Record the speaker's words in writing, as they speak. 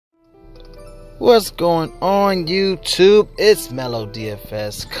What's going on, YouTube? It's MLB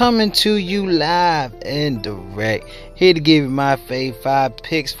DFS coming to you live and direct, here to give you my fave 5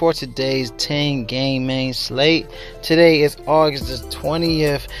 picks for today's 10-game main slate. Today is August the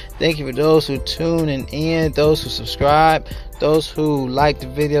 20th. Thank you for those who tune in, those who subscribe, those who like the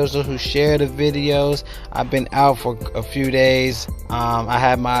videos, those who share the videos. I've been out for a few days. I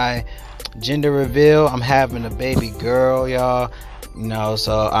had my gender reveal. I'm having a baby girl, y'all.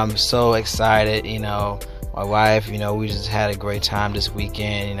 So I'm so excited. My wife, we just had a great time this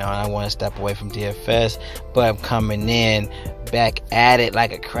weekend, and I want to step away from DFS, but I'm coming in back at it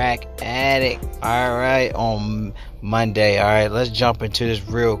like a crack addict. All right, on Monday. All right, let's jump into this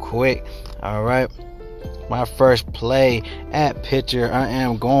real quick. All right, my first play at pitcher, I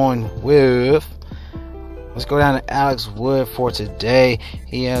am going with, let's go down to Alex Wood for today.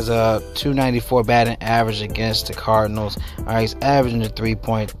 He has a 294 batting average against the Cardinals. All right, he's averaging a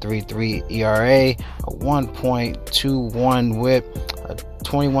 3.33 ERA, a 1.21 whip, a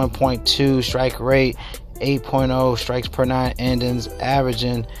 21.2 strike rate, 8.0 strikes per 9 innings,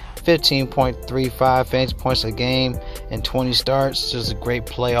 averaging 15.35 fantasy points a game and 20 starts. Just a great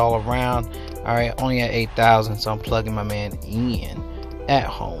play all around. All right, only at 8,000, so I'm plugging my man in at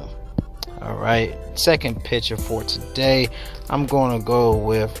home. All right, second pitcher for today, I'm going to go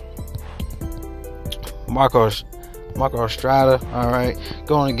with Marco Estrada. All right,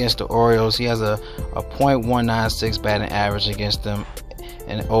 going against the Orioles. He has a .196 batting average against them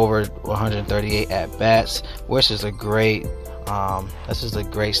and over 138 at bats, which is a great this is a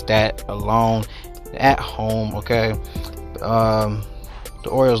great stat alone at home. Okay, the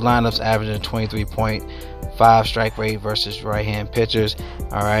Orioles lineups averaging 23.5 strike rate versus right-hand pitchers.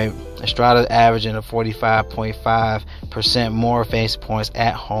 All right, Estrada averaging a 45.5% more fantasy points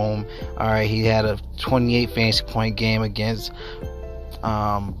at home. All right, he had a 28 fantasy point game against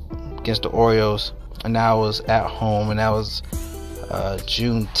the Orioles, and that was at home, and that was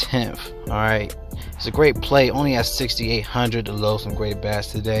June 10th. All right, it's a great play. Only at 6,800 to load some great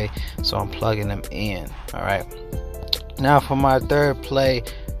bats today, so I'm plugging them in. All right. Now for my third play,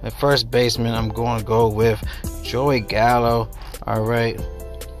 at first baseman, I'm going to go with Joey Gallo. All right,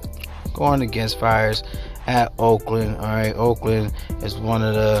 going against Friars at Oakland. All right, Oakland is one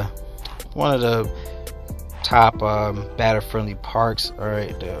of the top batter-friendly parks. All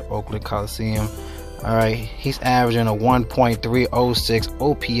right, the Oakland Coliseum. All right, he's averaging a 1.306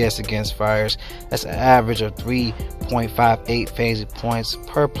 OPS against Friars. That's an average of 3.58 fantasy points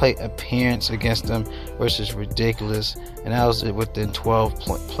per plate appearance against them, which is ridiculous. And that was within 12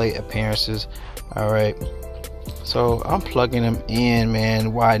 plate appearances. All right, so I'm plugging him in,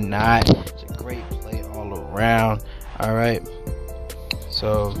 man. Why not? It's a great play all around. All right,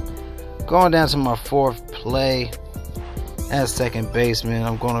 so going down to my fourth play as second baseman,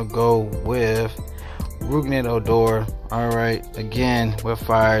 I'm gonna go with Rougned Odor. All right, again with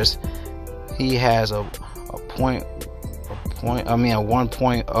Friars, he has a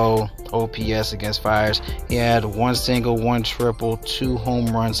 1.0 OPS against Friars. He had 1 single, 1 triple, 2 home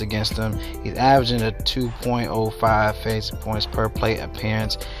runs against them. He's averaging a 2.05 fantasy points per plate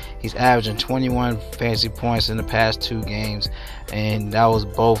appearance. He's averaging 21 fantasy points in the past 2 games, and that was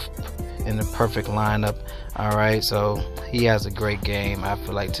both in the perfect lineup. All right, so he has a great game, I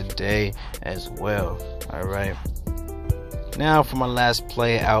feel like, today as well. All right, now for my last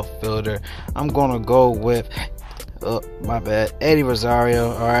play, outfielder, I'm gonna go with Eddie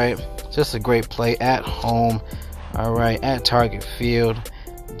Rosario. All right, just a great play at home. All right, at Target Field,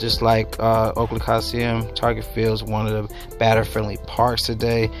 just like Oakland Coliseum. Target Field is one of the batter-friendly parks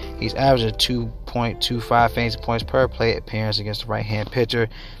today. He's averaging 2.25 fantasy points per plate appearance against the right-hand pitcher.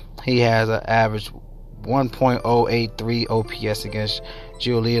 He has an average 1.083 OPS against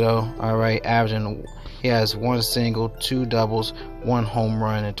Giolito. All right, he has 1 single, 2 doubles, 1 home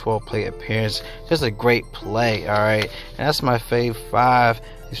run, and 12 plate appearance. Just a great play. All right, and that's my fave 5.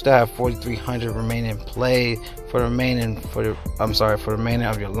 You still have 4,300 remaining play for the remaining of your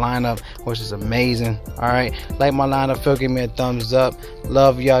lineup, which is amazing. All right, like my lineup, feel, give me a thumbs up.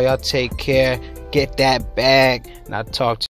 Love y'all. Y'all take care. Get that bag, and I'll talk to you.